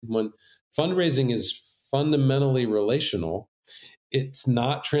when fundraising is fundamentally relational, it's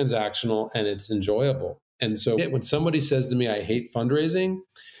not transactional and it's enjoyable. And so when somebody says to me, I hate fundraising,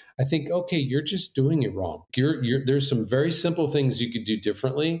 I think, okay, you're just doing it wrong. There's some very simple things you could do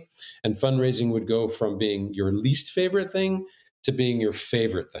differently. And fundraising would go from being your least favorite thing to being your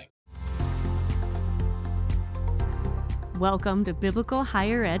favorite thing. Welcome to Biblical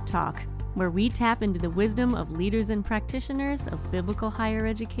Higher Ed Talk, where we tap into the wisdom of leaders and practitioners of biblical higher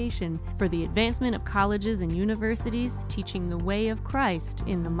education for the advancement of colleges and universities teaching the way of Christ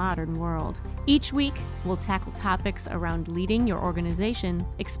in the modern world. Each week, we'll tackle topics around leading your organization,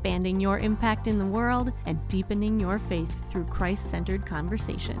 expanding your impact in the world, and deepening your faith through Christ-centered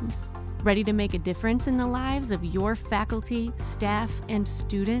conversations. Ready to make a difference in the lives of your faculty, staff, and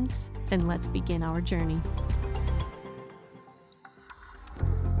students? Then let's begin our journey.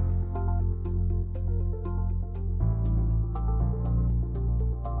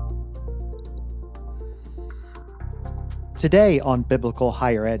 Today on Biblical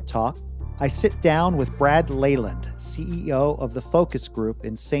Higher Ed Talk, I sit down with Brad Leyland, CEO of the Focus Group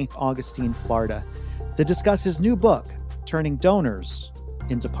in St. Augustine, Florida, to discuss his new book, Turning Donors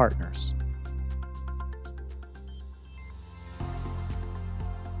into Partners.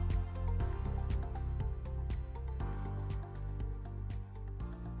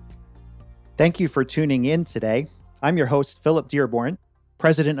 Thank you for tuning in today. I'm your host, Philip Dearborn,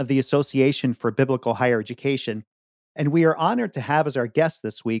 president of the Association for Biblical Higher Education. And we are honored to have as our guest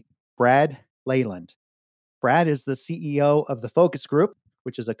this week, Brad Leyland. Brad is the CEO of the Focus Group,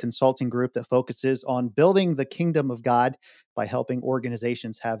 which is a consulting group that focuses on building the kingdom of God by helping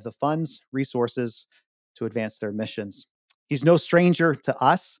organizations have the funds, resources to advance their missions. He's no stranger to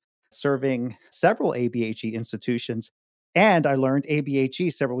us, serving several ABHE institutions. And I learned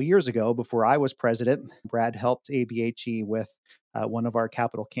ABHE several years ago before I was president. Brad helped ABHE with one of our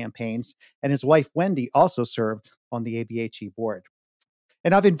capital campaigns, and his wife, Wendy, also served on the ABHE board.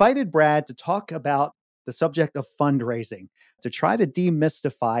 And I've invited Brad to talk about the subject of fundraising, to try to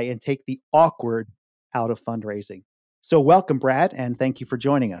demystify and take the awkward out of fundraising. So welcome, Brad, and thank you for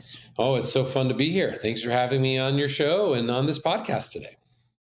joining us. Oh, it's so fun to be here. Thanks for having me on your show and on this podcast today.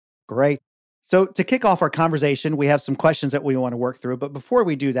 Great. So to kick off our conversation, we have some questions that we want to work through. But before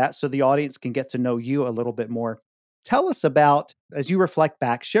we do that, so the audience can get to know you a little bit more, tell us about, as you reflect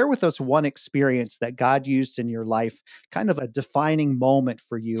back, share with us one experience that God used in your life, kind of a defining moment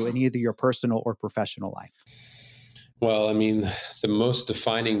for you in either your personal or professional life. Well, I mean, the most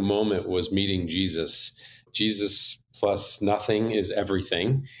defining moment was meeting Jesus. Jesus plus nothing is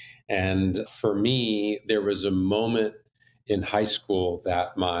everything. And for me, there was a moment in high school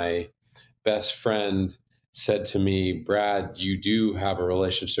that my best friend said to me, Brad, you do have a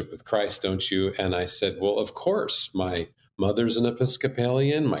relationship with Christ, don't you? And I said, well, of course. My mother's an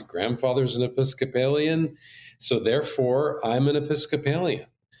Episcopalian. My grandfather's an Episcopalian. So therefore, I'm an Episcopalian.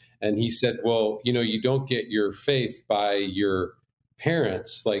 And he said, well, you don't get your faith by your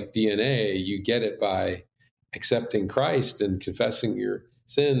parents like DNA. You get it by accepting Christ and confessing your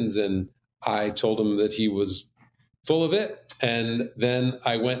sins. And I told him that he was full of it. And then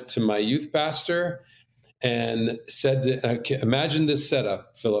I went to my youth pastor and said, imagine this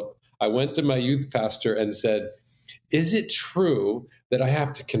setup, Philip. I went to my youth pastor and said, is it true that I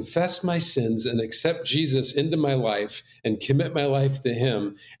have to confess my sins and accept Jesus into my life and commit my life to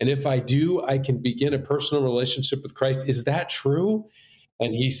him? And if I do, I can begin a personal relationship with Christ. Is that true?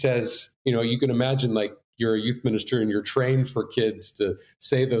 And he says, you can imagine like you're a youth minister and you're trained for kids to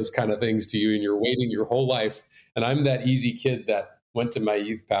say those kind of things to you and you're waiting your whole life. And I'm that easy kid that went to my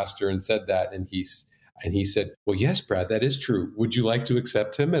youth pastor and said that. And he said, well, yes, Brad, that is true. Would you like to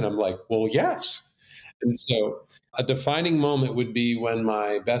accept him? And I'm like, well, yes. And so a defining moment would be when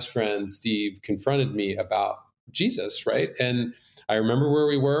my best friend, Steve, confronted me about Jesus, right? And I remember where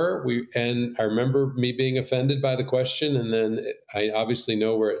we were, and I remember me being offended by the question. And then I obviously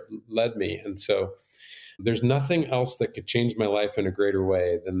know where it led me. And so there's nothing else that could change my life in a greater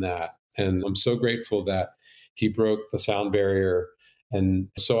way than that. And I'm so grateful that he broke the sound barrier. And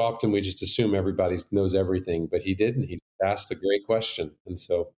so often we just assume everybody knows everything, but he didn't. He asked a great question. And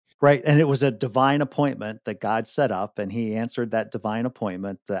so. Right. And it was a divine appointment that God set up, and he answered that divine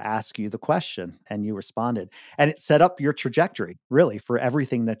appointment to ask you the question, and you responded. And it set up your trajectory, really, for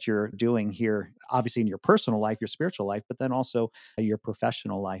everything that you're doing here, obviously in your personal life, your spiritual life, but then also your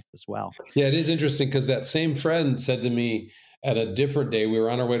professional life as well. Yeah, it is interesting because that same friend said to me at a different day, we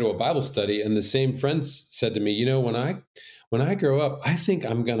were on our way to a Bible study, and the same friend said to me, when I grow up, I think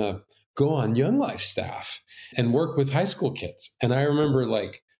I'm going to go on Young Life staff and work with high school kids. And I remember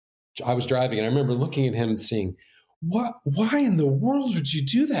I was driving and I remember looking at him and saying, why in the world would you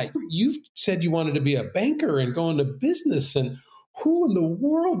do that? You said you wanted to be a banker and go into business, and who in the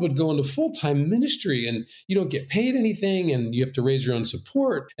world would go into full-time ministry and you don't get paid anything and you have to raise your own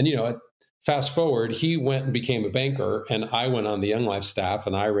support? And, fast forward, he went and became a banker, and I went on the Young Life staff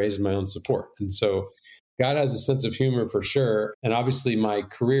and I raised my own support. And so God has a sense of humor for sure. And obviously, my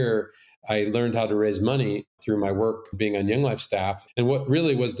career, I learned how to raise money through my work being on Young Life staff. And what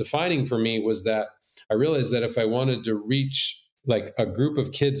really was defining for me was that I realized that if I wanted to reach like a group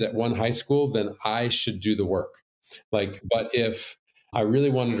of kids at one high school, then I should do the work. But if I really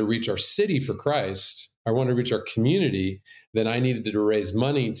wanted to reach our city for Christ, I wanted to reach our community, then I needed to raise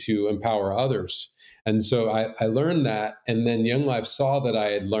money to empower others. And so I learned that. And then Young Life saw that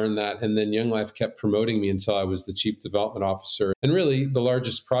I had learned that. And then Young Life kept promoting me until I was the chief development officer. And really, the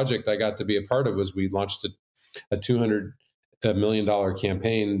largest project I got to be a part of was we launched a $200 million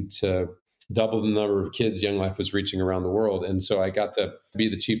campaign to double the number of kids Young Life was reaching around the world. And so I got to be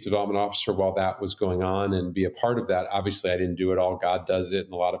the chief development officer while that was going on and be a part of that. Obviously, I didn't do it all. God does it.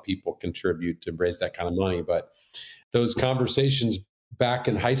 And a lot of people contribute to raise that kind of money. But those conversations back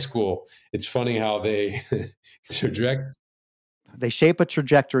in high school, it's funny how they They shape a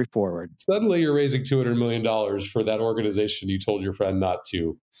trajectory forward. Suddenly you're raising $200 million for that organization you told your friend not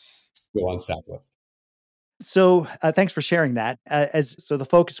to go on staff with. So thanks for sharing that. So the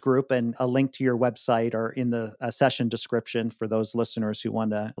focus group and a link to your website are in the session description for those listeners who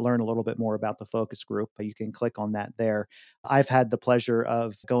want to learn a little bit more about the focus group. You can click on that there. I've had the pleasure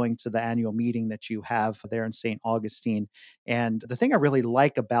of going to the annual meeting that you have there in St. Augustine. And the thing I really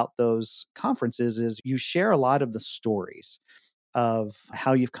like about those conferences is you share a lot of the stories of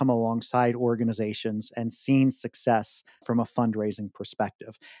how you've come alongside organizations and seen success from a fundraising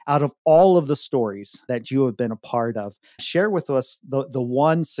perspective. Out of all of the stories that you have been a part of, share with us the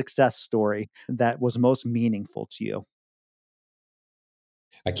one success story that was most meaningful to you.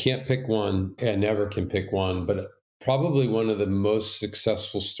 I can't pick one. I never can pick one, but probably one of the most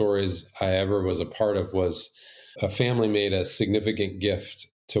successful stories I ever was a part of was a family made a significant gift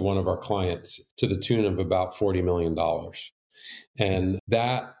to one of our clients to the tune of about $40 million. And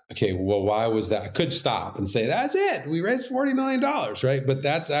that, okay, well, why was that? I could stop and say, that's it. We raised $40 million, right? But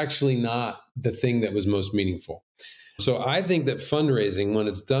that's actually not the thing that was most meaningful. So I think that fundraising, when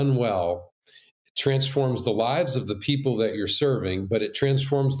it's done well, transforms the lives of the people that you're serving, but it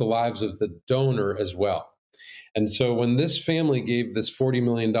transforms the lives of the donor as well. And so when this family gave this $40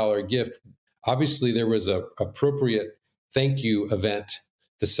 million gift, obviously there was an appropriate thank you event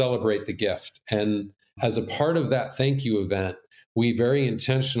to celebrate the gift. And as a part of that thank you event, we very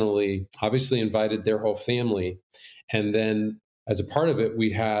intentionally, obviously, invited their whole family. And then as a part of it,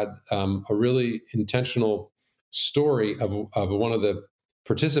 we had a really intentional story of one of the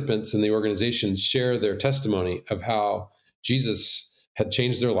participants in the organization share their testimony of how Jesus had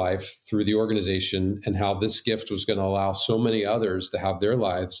changed their life through the organization and how this gift was going to allow so many others to have their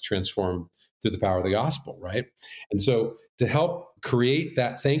lives transformed through the power of the gospel, right? And so to help create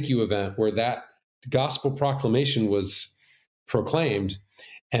that thank you event where that gospel proclamation was proclaimed,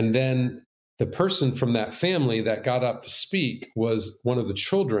 and then the person from that family that got up to speak was one of the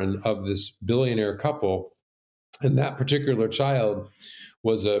children of this billionaire couple. And that particular child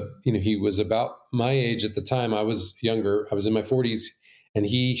was he was about my age at the time. I was younger. I was in my 40s, and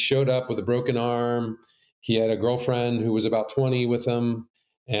he showed up with a broken arm. He had a girlfriend who was about 20 with him.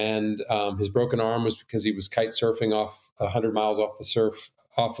 And his broken arm was because he was kite surfing off 100 miles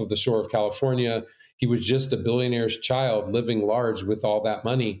off of the shore of California. He was just a billionaire's child living large with all that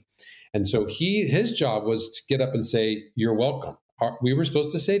money. And so his job was to get up and say, "You're welcome." We were supposed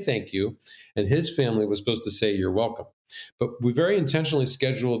to say thank you, and his family was supposed to say, "You're welcome." But we very intentionally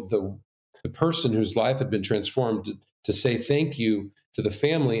scheduled the person whose life had been transformed to say thank you to the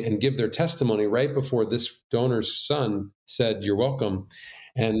family and give their testimony right before this donor's son said, "You're welcome."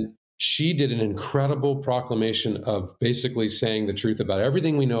 And she did an incredible proclamation of basically saying the truth about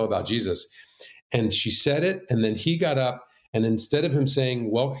everything we know about Jesus. And she said it, and then he got up, and instead of him saying,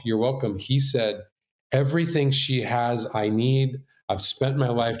 "Well, you're welcome," he said, "Everything she has, I need. I've spent my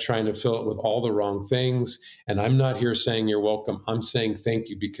life trying to fill it with all the wrong things, and I'm not here saying you're welcome. I'm saying thank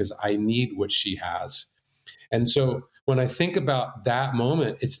you because I need what she has." And so when I think about that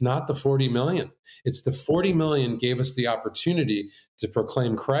moment, it's not the 40 million. It's the 40 million gave us the opportunity to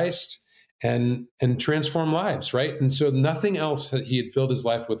proclaim Christ and transform lives, right? And so nothing else that he had filled his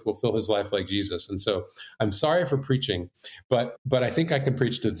life with will fill his life like Jesus. And so I'm sorry for preaching, but I think I can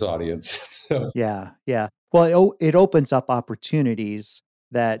preach to this audience. So. Yeah. Well, it opens up opportunities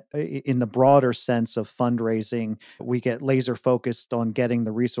that in the broader sense of fundraising, we get laser focused on getting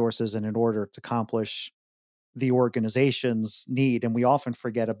the resources and in order to accomplish the organization's need. And we often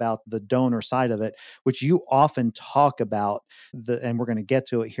forget about the donor side of it, which you often talk about and we're going to get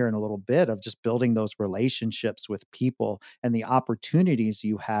to it here in a little bit, of just building those relationships with people and the opportunities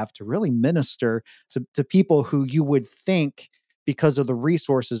you have to really minister to people who you would think, because of the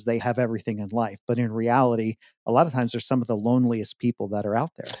resources, they have everything in life. But in reality, a lot of times they're some of the loneliest people that are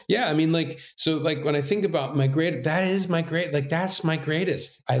out there. Yeah. I mean, when I think about that's my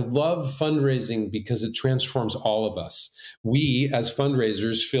greatest. I love fundraising because it transforms all of us. We as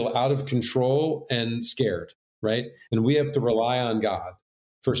fundraisers feel out of control and scared, right? And we have to rely on God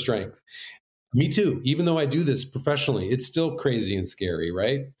for strength. Me too. Even though I do this professionally, it's still crazy and scary,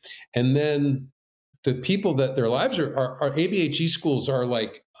 right? And then the people that their lives are ABHE schools are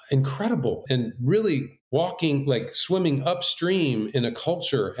like incredible and really walking, like swimming upstream in a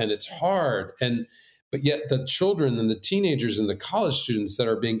culture, and it's hard. But yet the children and the teenagers and the college students that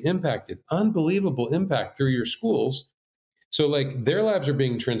are being impacted, unbelievable impact through your schools. So like their lives are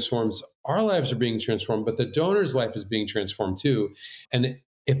being transformed, our lives are being transformed, but the donor's life is being transformed too. And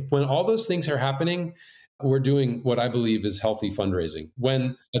when all those things are happening, we're doing what I believe is healthy fundraising.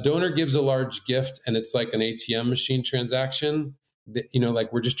 When a donor gives a large gift and it's like an ATM machine transaction,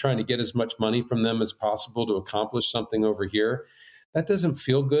 like we're just trying to get as much money from them as possible to accomplish something over here, that doesn't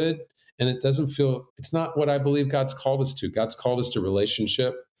feel good. And it's not what I believe God's called us to. God's called us to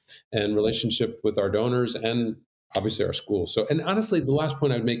relationship with our donors and obviously our schools. So, and honestly, the last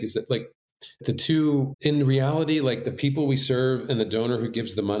point I'd make is that like the two, in reality, like the people we serve and the donor who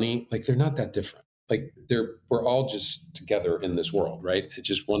gives the money, like they're not that different. Like we're all just together in this world, right? It's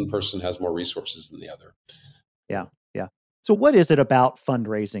just one person has more resources than the other. Yeah. Yeah. So what is it about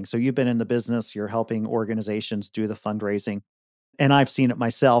fundraising? So you've been in the business, you're helping organizations do the fundraising. And I've seen it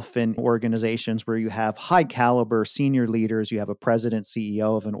myself in organizations where you have high caliber senior leaders, you have a president,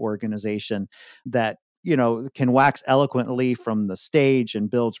 CEO of an organization that, can wax eloquently from the stage and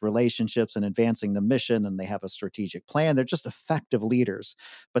builds relationships and advancing the mission, and they have a strategic plan. They're just effective leaders.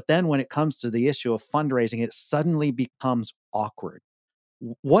 But then when it comes to the issue of fundraising, it suddenly becomes awkward.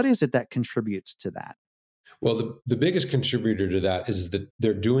 What is it that contributes to that? Well, the biggest contributor to that is that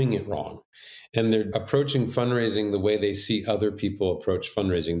they're doing it wrong. And they're approaching fundraising the way they see other people approach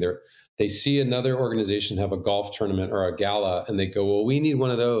fundraising. They see another organization have a golf tournament or a gala, and they go, well, we need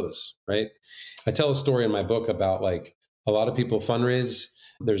one of those, right? I tell a story in my book about like a lot of people fundraise.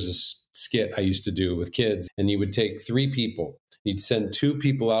 There's this skit I used to do with kids, and you would take 3 people, you'd send 2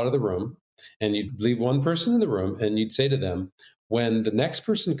 people out of the room, and you'd leave 1 person in the room, and you'd say to them, when the next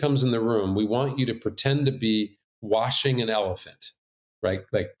person comes in the room, we want you to pretend to be washing an elephant, right?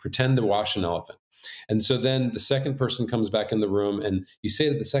 Like pretend to wash an elephant. And so then the second person comes back in the room and you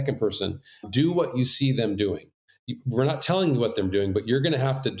say to the second person, do what you see them doing. We're not telling you what they're doing, but you're going to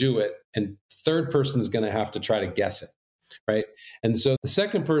have to do it. And third person is going to have to try to guess it. Right. And so the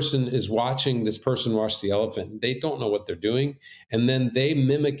second person is watching this person wash the elephant. They don't know what they're doing. And then they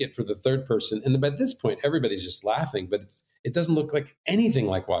mimic it for the third person. And by this point, everybody's just laughing, but it doesn't look like anything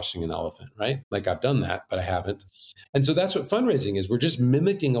like washing an elephant, right? Like I've done that, but I haven't. And so that's what fundraising is. We're just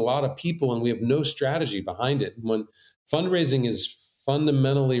mimicking a lot of people and we have no strategy behind it. And when fundraising is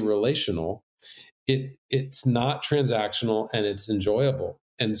fundamentally relational, it's not transactional and it's enjoyable.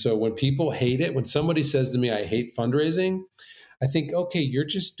 And so when people hate it, when somebody says to me, I hate fundraising, I think, okay, you're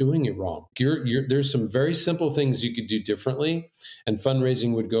just doing it wrong. There's some very simple things you could do differently. And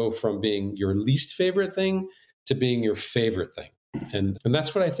fundraising would go from being your least favorite thing to being your favorite thing. And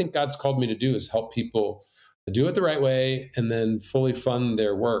that's what I think God's called me to do, is help people do it the right way and then fully fund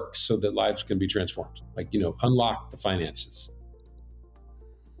their work so that lives can be transformed. Like, unlock the finances.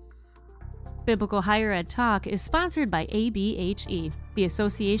 Biblical Higher Ed Talk is sponsored by ABHE, the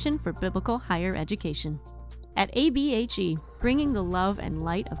Association for Biblical Higher Education. At ABHE, bringing the love and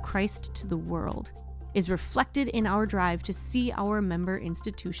light of Christ to the world is reflected in our drive to see our member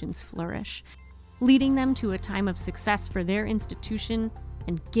institutions flourish, leading them to a time of success for their institution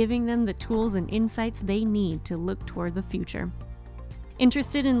and giving them the tools and insights they need to look toward the future.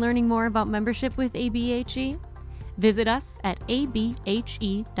 Interested in learning more about membership with ABHE? Visit us at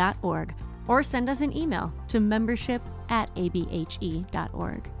abhe.org. or send us an email to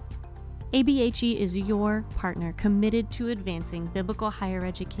membership@abhe.org. ABHE is your partner committed to advancing biblical higher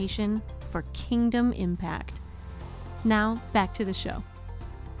education for kingdom impact. Now, back to the show.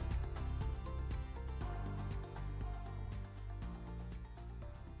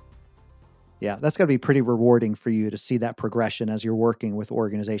 Yeah, that's got to be pretty rewarding for you to see that progression as you're working with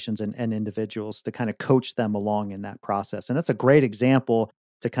organizations and individuals to kind of coach them along in that process. And that's a great example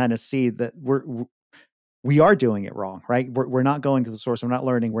to kind of see that we are doing it wrong, right? We're not going to the source. We're not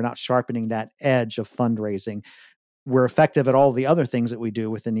learning. We're not sharpening that edge of fundraising. We're effective at all the other things that we do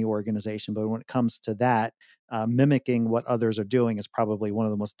within the organization. But when it comes to that, mimicking what others are doing is probably one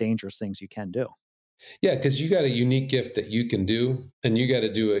of the most dangerous things you can do. Yeah, because you got a unique gift that you can do, and you got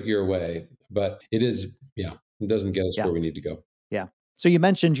to do it your way. But it is, yeah, it doesn't get us Yeah. where we need to go. Yeah. So you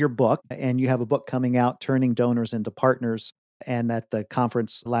mentioned your book, and you have a book coming out, Turning Donors into Partners. And at the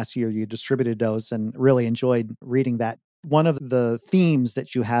conference last year, you distributed those and really enjoyed reading that. One of the themes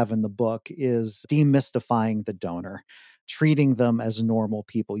that you have in the book is demystifying the donor, treating them as normal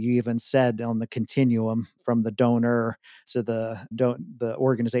people. You even said on the continuum from the donor to the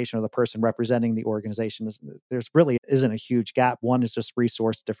organization or the person representing the organization, there's really isn't a huge gap. One is just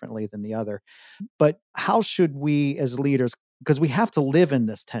resourced differently than the other. But how should we as leaders, because we have to live in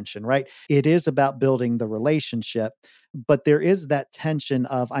this tension, right? It is about building the relationship, but there is that tension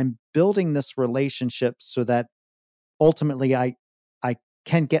of I'm building this relationship so that ultimately I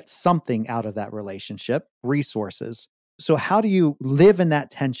can get something out of that relationship, resources. So how do you live in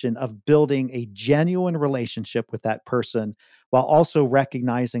that tension of building a genuine relationship with that person while also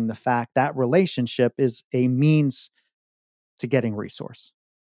recognizing the fact that relationship is a means to getting resource?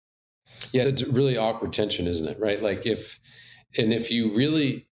 Yeah, it's a really awkward tension, isn't it? Right? Like if you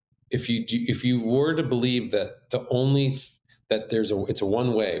really, if you were to believe that it's a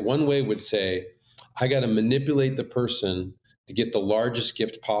one way would say, I got to manipulate the person to get the largest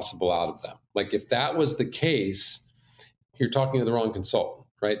gift possible out of them. Like if that was the case, you're talking to the wrong consultant,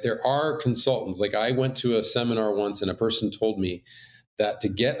 right? There are consultants. Like I went to a seminar once and a person told me that to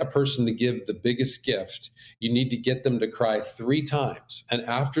get a person to give the biggest gift, you need to get them to cry 3 times. And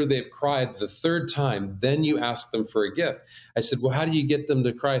after they've cried the 3rd time, then you ask them for a gift. I said, well, how do you get them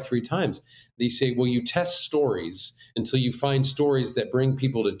to cry 3 times? They say, well, you test stories until you find stories that bring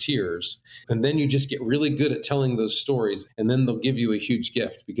people to tears. And then you just get really good at telling those stories. And then they'll give you a huge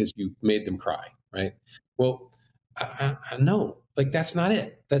gift because you made them cry, right? Well, no, like that's not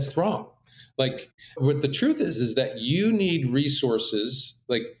it. That's wrong. Like what the truth is that you need resources,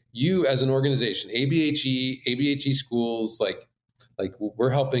 like you as an organization, ABHE schools, like we're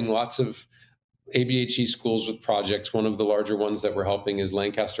helping lots of ABHE schools with projects. One of the larger ones that we're helping is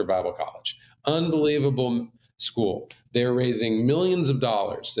Lancaster Bible College. Unbelievable school. They're raising millions of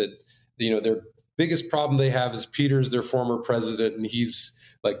dollars. That, their biggest problem they have is Peter's their former president, and he's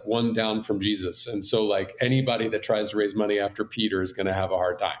like one down from Jesus. And so like anybody that tries to raise money after Peter is going to have a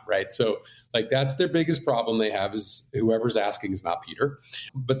hard time, right? So like that's their biggest problem they have is whoever's asking is not Peter.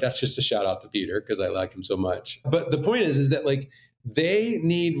 But that's just a shout out to Peter because I like him so much. But the point is that like they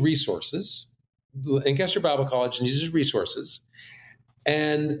need resources. Lancaster Bible College needs resources.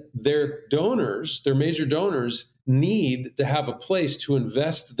 And their donors, their major donors, need to have a place to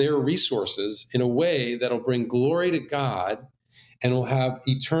invest their resources in a way that'll bring glory to God and will have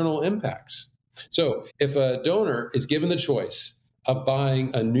eternal impacts. So if a donor is given the choice of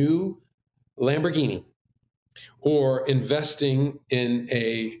buying a new Lamborghini or investing in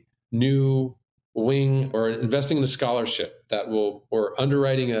a new wing or investing in a scholarship or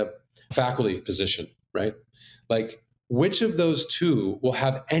underwriting a faculty position, right? Like, which of those two will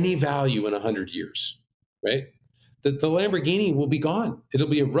have any value in 100 years, right? The Lamborghini will be gone. It'll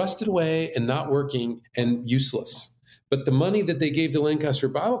be rusted away and not working and useless. But the money that they gave to Lancaster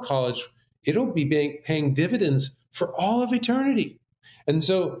Bible College, it'll be paying dividends for all of eternity. And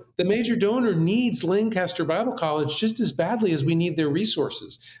so the major donor needs Lancaster Bible College just as badly as we need their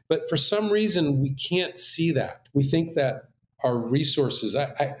resources. But for some reason, we can't see that. We think that our resources,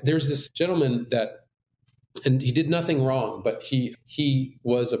 there's this gentleman and he did nothing wrong, but he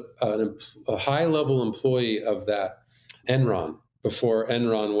was a high-level employee of that Enron before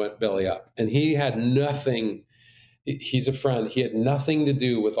Enron went belly up. And he had nothing, he's a friend, he had nothing to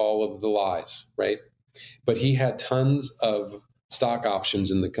do with all of the lies, right? But he had tons of stock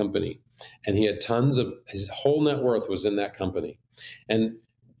options in the company. And he had his whole net worth was in that company. And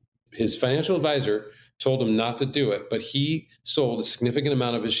his financial advisor told him not to do it, but he sold a significant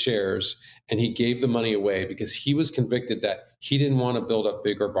amount of his shares and he gave the money away because he was convicted that he didn't want to build up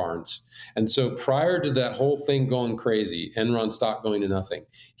bigger barns. And so prior to that whole thing going crazy, Enron stock going to nothing,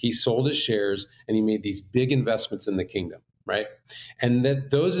 he sold his shares and he made these big investments in the kingdom, right? And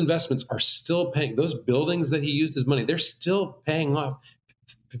that those investments are still paying, those buildings that he used his money, they're still paying off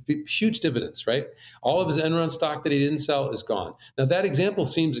huge dividends, right? All of his Enron stock that he didn't sell is gone. Now that example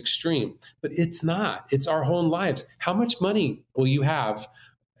seems extreme, but it's not. It's our whole lives. How much money will you have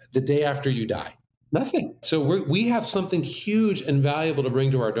the day after you die? Nothing. So we have something huge and valuable to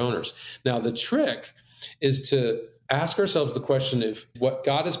bring to our donors. Now the trick is to ask ourselves the question if what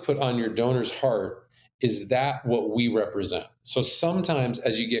God has put on your donor's heart is that what we represent? So sometimes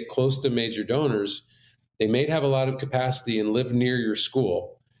as you get close to major donors, they may have a lot of capacity and live near your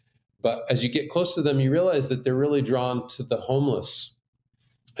school. But as you get close to them, you realize that they're really drawn to the homeless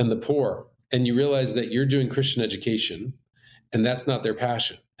and the poor. And you realize that you're doing Christian education and that's not their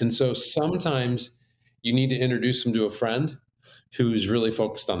passion. And so sometimes you need to introduce them to a friend who's really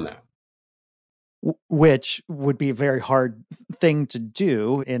focused on that. Which would be a very hard thing to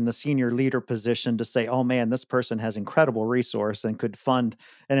do in the senior leader position, to say, oh man, this person has incredible resource and could fund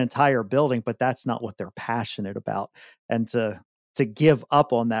an entire building, but that's not what they're passionate about. And to give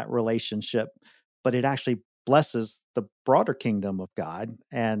up on that relationship, but it actually blesses the broader kingdom of God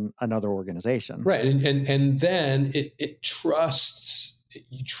and another organization. Right. And then it trusts,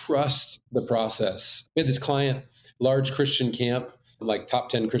 you trust the process. We had this client, large Christian camp, like top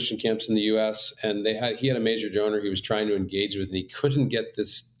 10 Christian camps in the US. And he had a major donor he was trying to engage with, and he couldn't get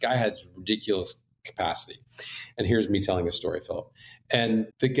this guy had ridiculous capacity. And here's me telling a story, Philip. And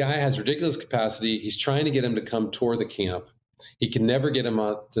the guy has ridiculous capacity. He's trying to get him to come tour the camp. He can never get him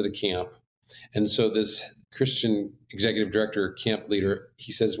out to the camp. And so this Christian executive director, camp leader,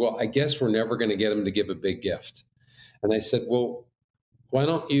 he says, well, I guess we're never going to get him to give a big gift. And I said, well, why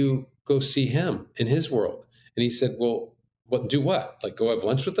don't you go see him in his world? And he said, well, do what? Like go have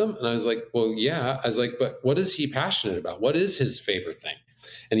lunch with them? And I was like, well, yeah. I was like, but what is he passionate about? What is his favorite thing?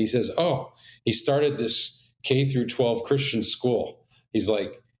 And he says, oh, he started this K through 12 Christian school.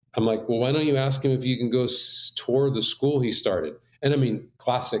 I'm like, well, why don't you ask him if you can go tour the school he started? And I mean,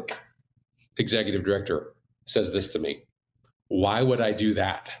 classic executive director says this to me. Why would I do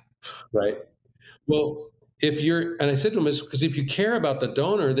that? Right? Well, and I said to him, because if you care about the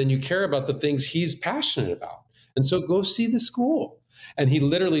donor, then you care about the things he's passionate about. And so go see the school. And he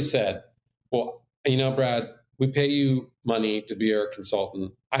literally said, well, Brad, we pay you money to be our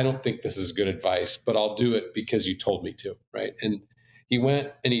consultant. I don't think this is good advice, but I'll do it because you told me to, right? And he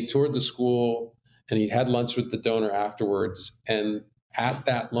went and he toured the school and he had lunch with the donor afterwards. And at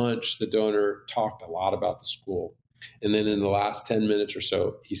that lunch, the donor talked a lot about the school. And then in the last 10 minutes or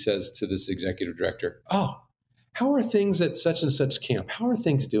so, he says to this executive director, oh, how are things at such and such camp? How are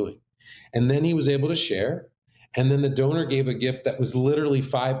things doing? And then he was able to share. And then the donor gave a gift that was literally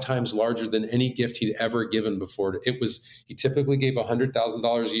 5 times larger than any gift he'd ever given before. He typically gave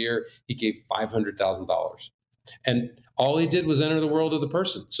 $100,000 a year. He gave $500,000. And all he did was enter the world of the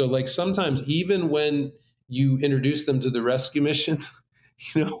person. So like sometimes even when you introduce them to the rescue mission,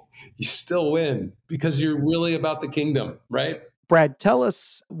 you still win because you're really about the kingdom, right? Brad, tell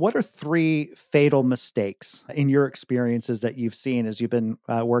us, what are 3 fatal mistakes in your experiences that you've seen as you've been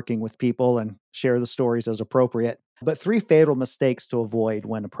working with people, and share the stories as appropriate, but 3 fatal mistakes to avoid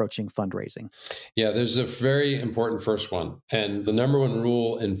when approaching fundraising? Yeah, there's a very important first one. And the number one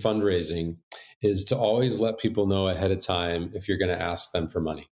rule in fundraising is to always let people know ahead of time if you're going to ask them for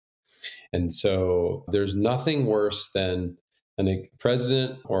money. And so there's nothing worse than a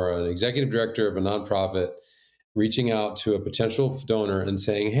president or an executive director of a nonprofit reaching out to a potential donor and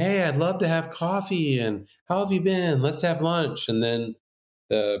saying, hey, I'd love to have coffee, and how have you been? Let's have lunch. And then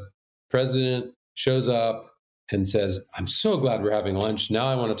the president shows up and says, I'm so glad we're having lunch. Now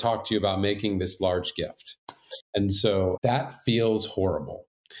I want to talk to you about making this large gift. And so that feels horrible.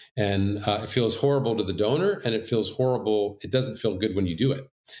 And it feels horrible to the donor, and it feels horrible. It doesn't feel good when you do it.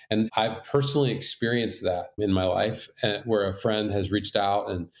 And I've personally experienced that in my life, where a friend has reached out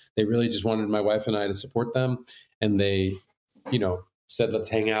and they really just wanted my wife and I to support them. And they, said, let's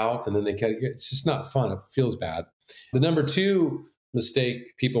hang out. And then it's just not fun. It feels bad. The number 2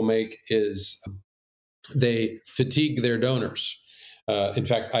 mistake people make is they fatigue their donors. In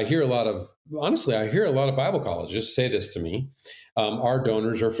fact, I hear a lot of Bible colleges say this to me. Our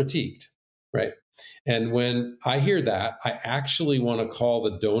donors are fatigued, right? And when I hear that, I actually want to call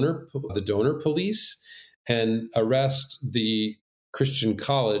the donor police and arrest the Christian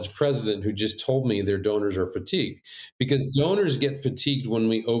college president who just told me their donors are fatigued, because donors get fatigued when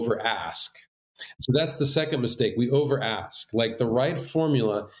we over ask. So that's the second mistake. We over ask. Like the right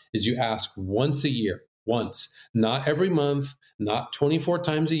formula is you ask once a year, not every month, not 24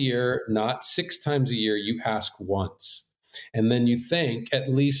 times a year, not 6 times a year. You ask once, and then you thank at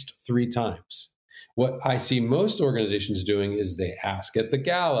least 3 times. What I see most organizations doing is they ask at the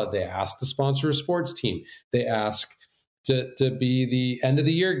gala, they ask to sponsor a sports team, they ask to be the end of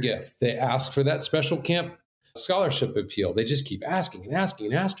the year gift, they ask for that special camp scholarship appeal. They just keep asking and asking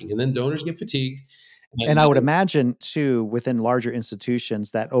and asking, and then donors get fatigued. And I would imagine too, within larger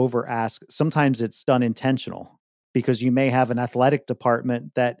institutions, that over ask, sometimes it's done intentional. because you may have an athletic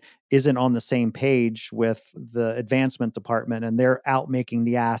department that isn't on the same page with the advancement department, and they're out making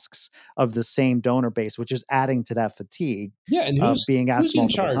the asks of the same donor base, which is adding to that fatigue Yeah, and of being who's asked in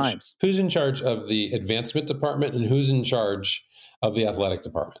multiple charge? times. Who's in charge of the advancement department, and who's in charge of the athletic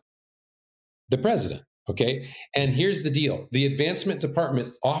department? The president. Okay. And here's the deal: the advancement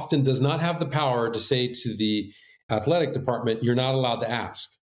department often does not have the power to say to the athletic department, you're not allowed to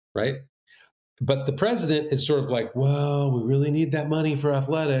ask, right? But the president is sort of like, well, we really need that money for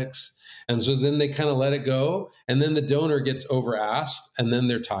athletics. And so then they kind of let it go. And then the donor gets over asked, and then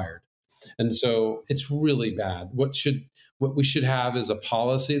they're tired. And so it's really bad. What we should have is a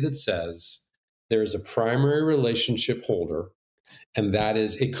policy that says there is a primary relationship holder, and that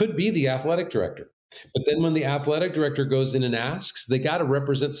is, it could be the athletic director. But then when the athletic director goes in and asks, they got to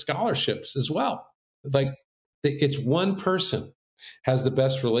represent scholarships as well. Like, it's one person has the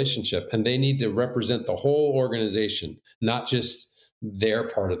best relationship, and they need to represent the whole organization, not just their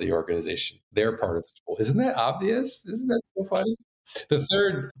part of the organization, their part of the school. Isn't that obvious? Isn't that so funny? The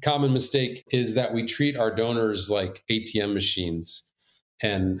third common mistake is that we treat our donors like ATM machines,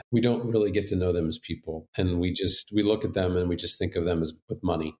 and we don't really get to know them as people. And we look at them and we just think of them as with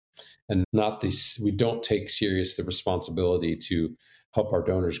money, and not these. We don't take serious the responsibility to help our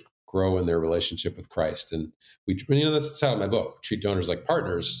donors grow in their relationship with Christ. And that's the title of my book: treat donors like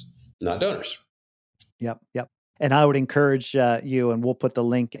partners, not donors. Yep. And I would encourage you, and we'll put the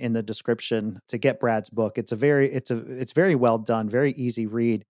link in the description to get Brad's book. It's very well done, very easy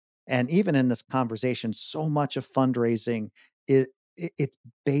read. And even in this conversation, so much of fundraising it's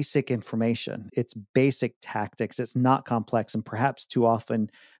basic information. It's basic tactics. It's not complex. And perhaps too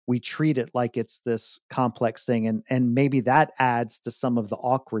often we treat it like it's this complex thing. And maybe that adds to some of the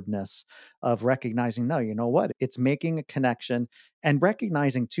awkwardness of recognizing, no, you know what? It's making a connection and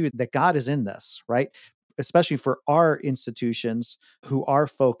recognizing too that God is in this, right? Especially for our institutions who are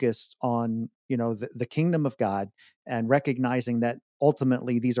focused on, the kingdom of God, and recognizing that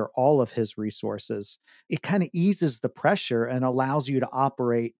ultimately these are all of his resources. It kind of eases the pressure and allows you to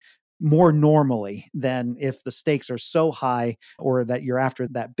operate more normally than if the stakes are so high, or that you're after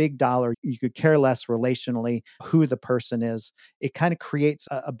that big dollar. You could care less relationally who the person is. It kind of creates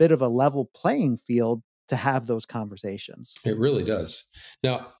a bit of a level playing field to have those conversations. It really does.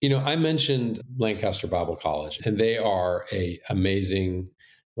 Now, I mentioned Lancaster Bible College, and they are a amazing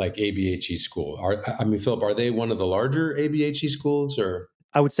ABHE school. Philip, are they one of the larger ABHE schools, or?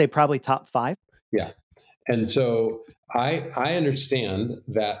 I would say probably top 5. Yeah. And so I understand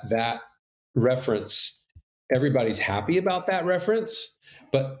that reference, everybody's happy about that reference,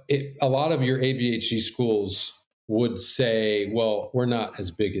 but a lot of your ABHE schools would say, well, we're not as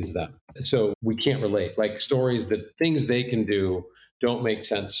big as them, so we can't relate. Things they can do don't make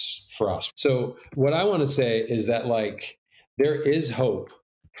sense for us. So what I want to say is that there is hope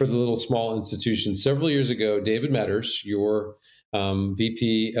for the little small institutions. Several years ago, David Metters, your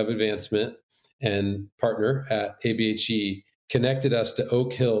VP of advancement and partner at ABHE, connected us to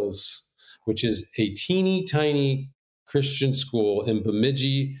Oak Hills, which is a teeny tiny Christian school in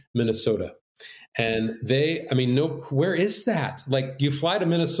Bemidji, Minnesota. And where is that? You fly to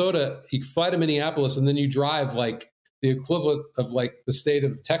Minnesota, you fly to Minneapolis, and then you drive the equivalent of the state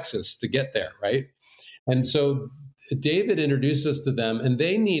of Texas to get there, right? And so David introduced us to them, and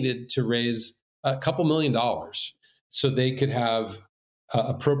they needed to raise a couple $1 million so they could have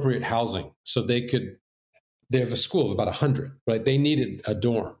appropriate housing. So they have a school of about 100, right? They needed a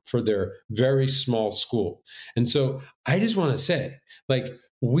dorm for their very small school. And so I just want to say,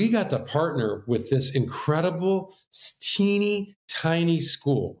 we got to partner with this incredible, teeny, tiny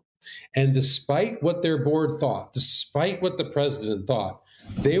school. And despite what their board thought, despite what the president thought,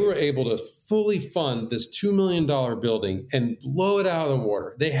 they were able to fully fund this $2 million building and blow it out of the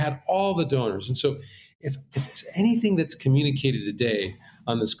water. They had all the donors. And so if there's anything that's communicated today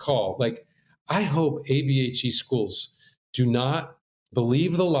on this call, I hope ABHE schools do not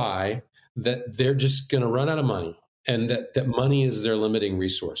believe the lie that they're just going to run out of money and that money is their limiting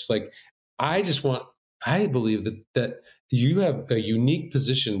resource. I believe that you have a unique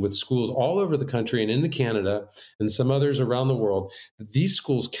position with schools all over the country and into Canada and some others around the world. These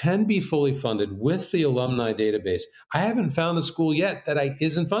schools can be fully funded with the alumni database. I haven't found the school yet that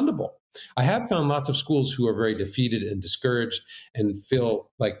isn't fundable. I have found lots of schools who are very defeated and discouraged and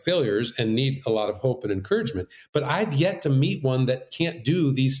feel like failures and need a lot of hope and encouragement. But I've yet to meet one that can't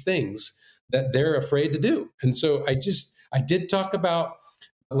do these things that they're afraid to do. And so I did talk about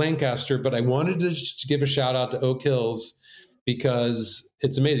Lancaster, but I wanted to just give a shout out to Oak Hills because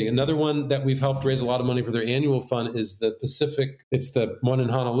it's amazing. Another one that we've helped raise a lot of money for their annual fund is it's the one in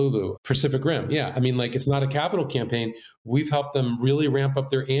Honolulu, Pacific Rim. Yeah. I mean, like, it's not a capital campaign. We've helped them really ramp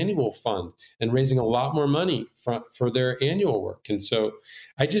up their annual fund and raising a lot more money for their annual work. And so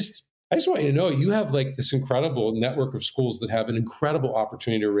I just want you to know, you have like this incredible network of schools that have an incredible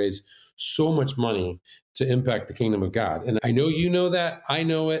opportunity to raise so much money to impact the kingdom of God. And I know you know that, I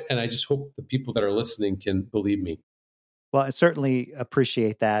know it, and I just hope the people that are listening can believe me. Well, I certainly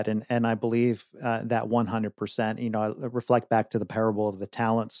appreciate that, and I believe that 100%. I reflect back to the parable of the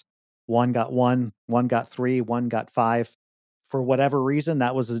talents. One got three, one got five. For whatever reason,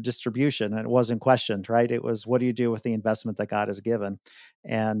 that was the distribution, and it wasn't questioned, right? It was, what do you do with the investment that God has given?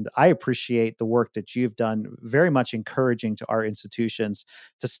 And I appreciate the work that you've done, very much encouraging to our institutions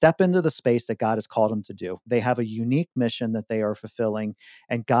to step into the space that God has called them to do. They have a unique mission that they are fulfilling,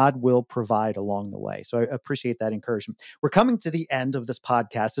 and God will provide along the way. So I appreciate that encouragement. We're coming to the end of this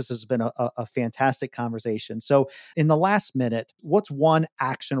podcast. This has been a fantastic conversation. So in the last minute, what's one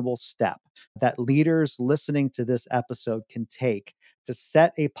actionable step that leaders listening to this episode can take to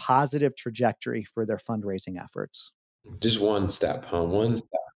set a positive trajectory for their fundraising efforts? Just one step, huh? One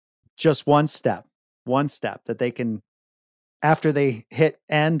step. Just one step that they can, after they hit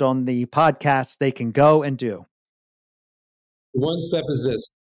end on the podcast, they can go and do. One step is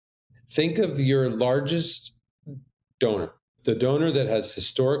this. Think of your largest donor, the donor that has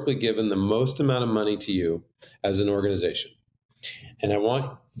historically given the most amount of money to you as an organization. And I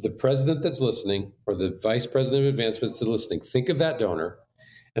want the president that's listening, or the vice president of advancements that's listening, think of that donor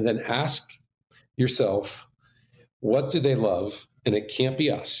and then ask yourself, what do they love? And it can't be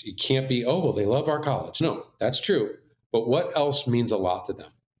us. It can't be, oh, well, they love our college. No, that's true. But what else means a lot to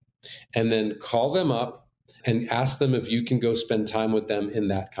them? And then call them up and ask them if you can go spend time with them in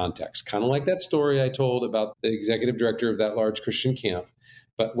that context. Kind of like that story I told about the executive director of that large Christian camp.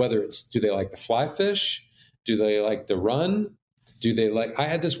 But whether it's, do they like to fly fish? Do they like to run? I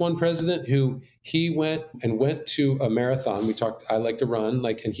had this one president who he went to a marathon. I like to run,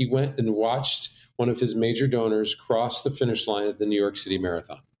 and he went and watched one of his major donors cross the finish line at the New York City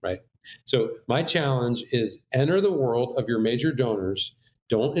Marathon, right? So my challenge is enter the world of your major donors.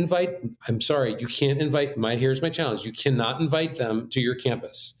 Don't invite, I'm sorry, you can't invite, here's my challenge. You cannot invite them to your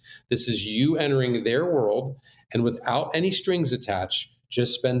campus. This is you entering their world, and without any strings attached,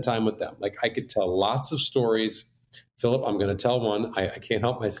 just spend time with them. Like, I could tell lots of stories. Philip, I'm going to tell one. I can't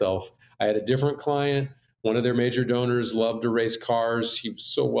help myself. I had a different client. One of their major donors loved to race cars. He was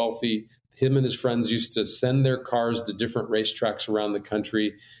so wealthy. Him and his friends used to send their cars to different racetracks around the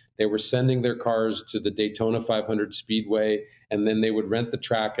country. They were sending their cars to the Daytona 500 Speedway, and then they would rent the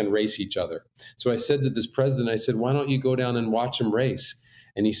track and race each other. So I said to this president, I said, why don't you go down and watch them race?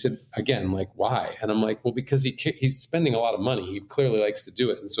 And he said, again, like, why? And I'm like, well, because he's spending a lot of money. He clearly likes to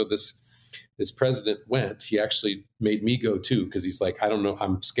do it. And so this president went. He actually made me go too, because he's like, I don't know,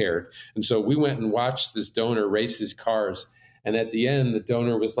 I'm scared. And so we went and watched this donor race his cars. And at the end, the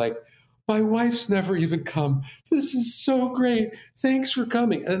donor was like, my wife's never even come. This is so great. Thanks for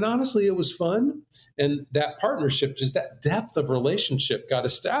coming. And honestly, it was fun. And that partnership, just that depth of relationship got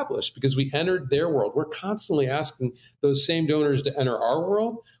established because we entered their world. We're constantly asking those same donors to enter our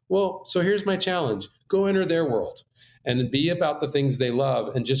world. Well, so here's my challenge. Go enter their world and be about the things they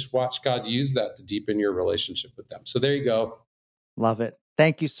love, and just watch God use that to deepen your relationship with them. So there you go. Love it.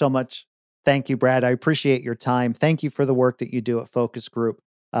 Thank you so much. Thank you, Brad. I appreciate your time. Thank you for the work that you do at Focus Group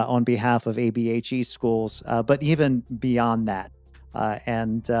on behalf of ABHE schools, but even beyond that.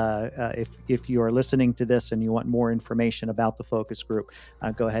 If you are listening to this and you want more information about the Focus Group,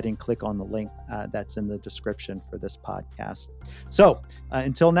 go ahead and click on the link that's in the description for this podcast. So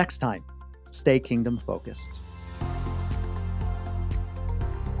until next time, stay kingdom focused.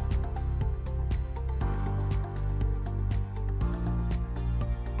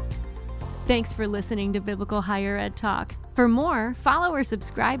 Thanks for listening to Biblical Higher Ed Talk. For more, follow or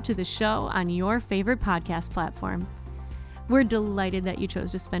subscribe to the show on your favorite podcast platform. We're delighted that you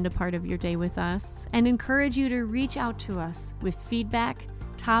chose to spend a part of your day with us and encourage you to reach out to us with feedback,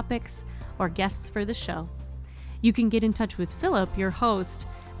 topics, or guests for the show. You can get in touch with Philip, your host,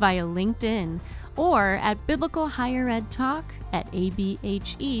 via LinkedIn or at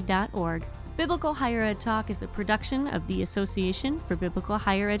biblicalhigheredtalk@abhe.org. Biblical Higher Ed Talk is a production of the Association for Biblical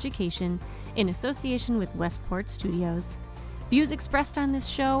Higher Education in association with Westport Studios. Views expressed on this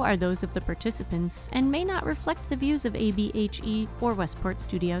show are those of the participants and may not reflect the views of ABHE or Westport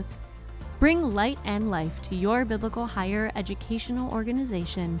Studios. Bring light and life to your biblical higher educational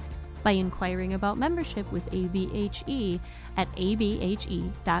organization by inquiring about membership with ABHE at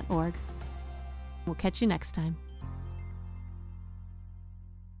abhe.org. We'll catch you next time.